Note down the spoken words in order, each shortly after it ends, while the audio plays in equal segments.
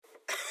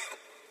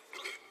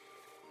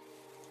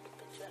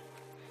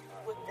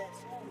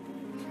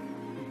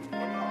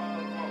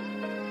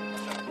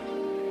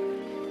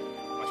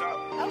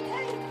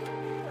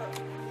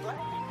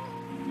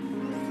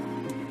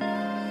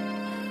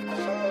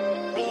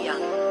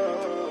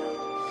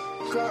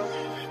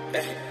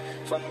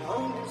From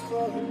home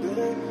for the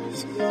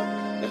business,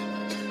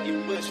 you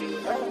wish you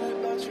had it,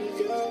 but you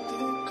got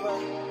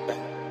declined.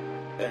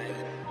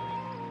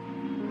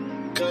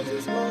 Cause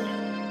it's mine.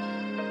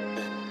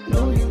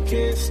 No, you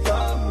can't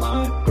stop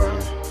my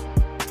grind.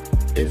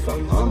 If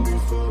I'm hungry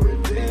for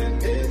it, then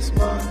it's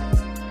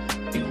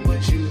mine. You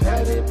wish you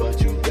had it, but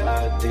you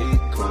got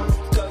declined.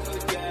 Cause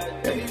it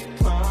got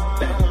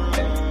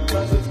declined.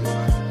 Cause it's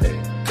mine.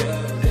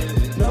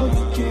 No,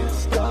 you can't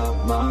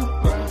stop my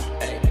grind.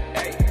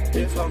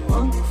 If I'm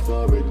hungry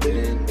for it,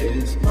 then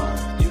it's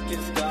mine. You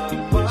can stop. You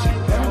wish you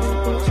had it,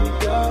 but you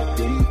got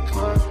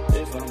declined.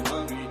 If I'm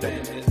hungry, then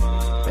it's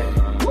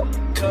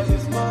mine. Cause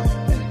it's mine.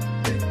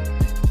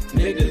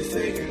 Niggas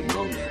hating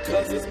on me,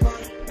 cause it's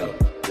mine.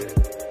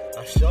 I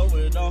show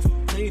it off,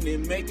 clean it,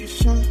 make it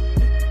shine.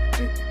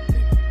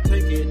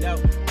 Take it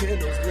out,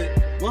 candles lit,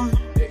 wine.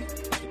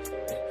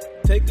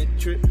 Take a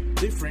trip,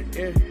 different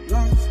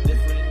airlines,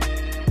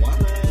 different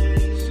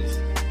wines.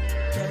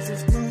 Cause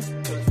it's mine.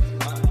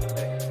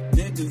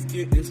 Niggas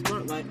getting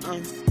smart like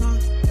Einstein.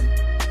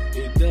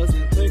 It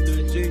doesn't take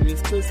a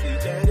genius to see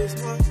that it's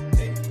mine.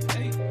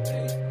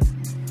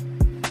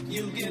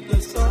 You get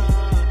the sign.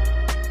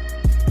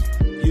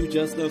 You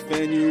just a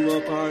fan, you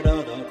a part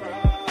of the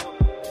crowd.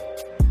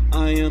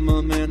 I am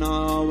a man, I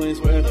always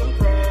wear the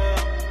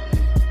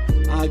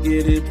crown. I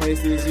get in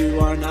places you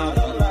are not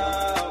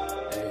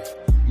allowed.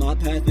 My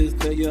path is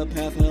to your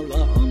path,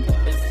 hella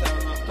unplanned.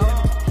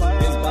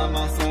 It's by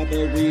my side,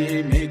 but we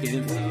ain't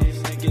making vows.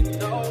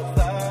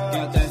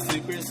 Got that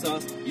secret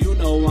sauce, you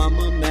know I'm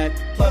a Mac.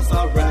 Plus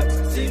I rap,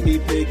 see me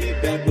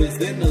piggyback, was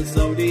in the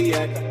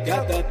Zodiac.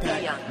 Got that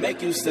pack,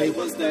 make you say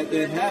what's that,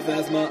 then have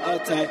asthma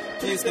attack.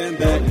 Please stand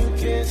back. You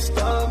can't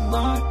stop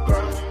my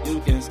grind.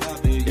 You can't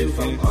stop it. If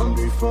I'm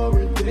hungry for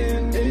it,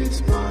 then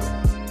it's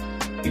mine.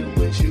 You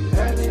wish you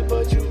had it,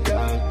 but you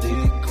got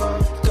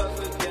declined. Cause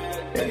it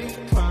got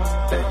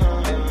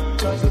declined.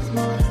 Cause it's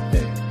mine.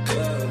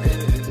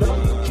 No,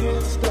 you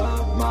can't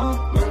stop my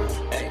grind.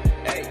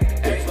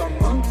 If I'm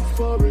hungry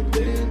for it,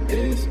 then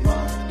it's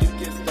mine. You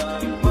can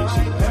stop. You wish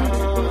you had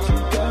it, but you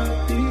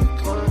got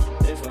declined.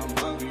 If I'm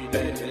hungry,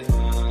 then it's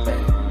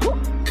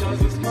mine.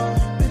 Cause it's mine.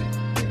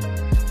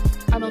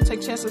 I don't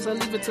take chances, I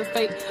leave it to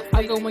fate.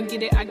 I go and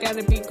get it, I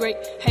gotta be great.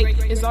 Hey,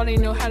 it's all they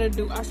know how to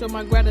do. I show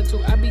my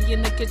gratitude. I be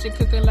in the kitchen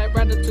cooking like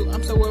ratatouille.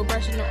 I'm so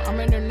irrational, I'm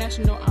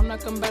international. I'm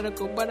not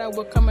compatible, but I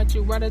will come at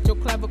you right at your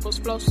clavicles.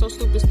 Flow so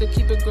stupid, still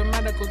keep it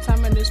grammatical.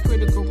 Timing is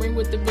critical. Ring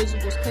with the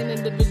visuals, clean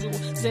individual.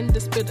 Send the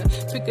spitter,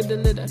 pick of the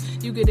litter.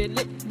 You get it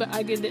lit, but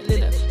I get it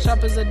litter.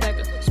 Sharp as a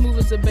dagger, smooth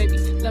as a baby.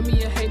 Love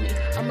me or hate me,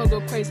 I'ma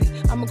go crazy.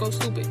 I'ma go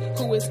stupid.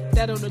 Who is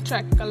that on the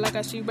track? I like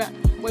how she rap.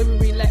 Wavy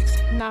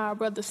relax. Nah,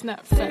 brother,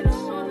 snap facts. I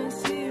wanna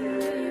see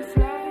me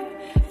fly,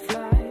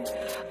 fly.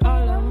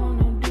 All I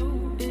wanna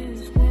do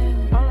is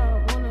win. All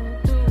I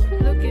wanna do,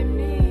 look at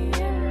me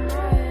in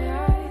my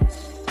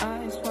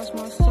eyes. Watch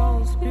my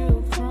soul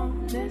spill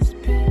from this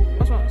pen.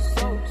 Watch my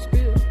soul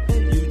spill.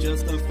 You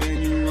just a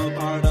fan, you a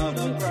part of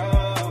the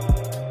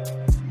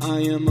crowd. I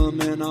am a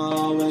man, I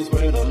always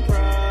wear the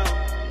crown.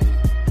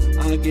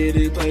 I get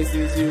in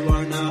places you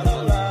are not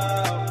allowed.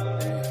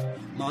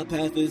 My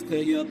path is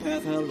clear, your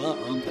path hella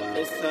unplowed.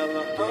 It's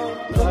hella unplowed.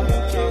 No,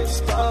 you can't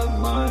stop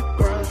my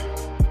grind.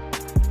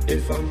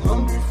 If I'm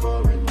hungry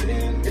for it,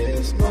 then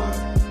it's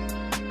mine.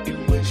 You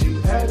wish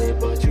you had it,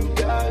 but you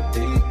got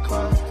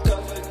declined.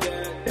 Cause it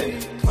got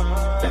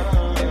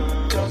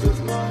declined. Cause it's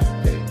mine.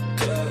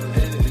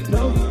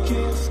 No, you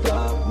can't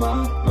stop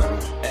my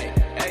grind.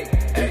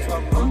 If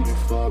I'm hungry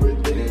for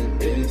it, then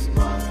it's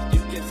mine.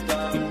 You can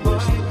stop. You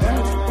wish you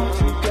had it, but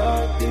you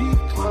got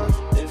declined.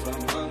 If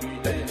I'm hungry,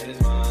 then it's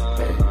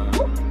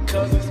mine.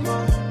 Cause it's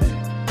mine.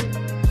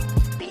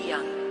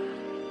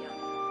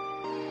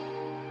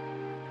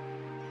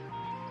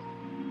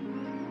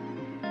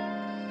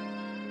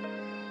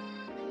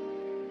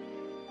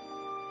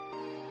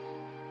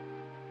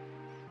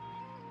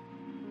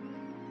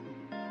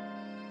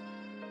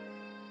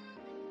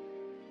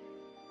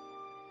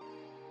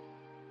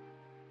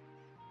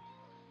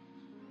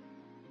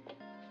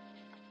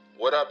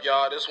 What up,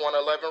 y'all? This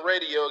 111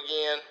 Radio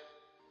again.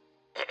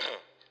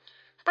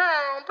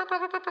 Pow, pow, pow,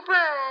 pow, pow,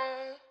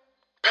 pow.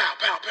 Pow,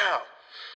 pow, pow.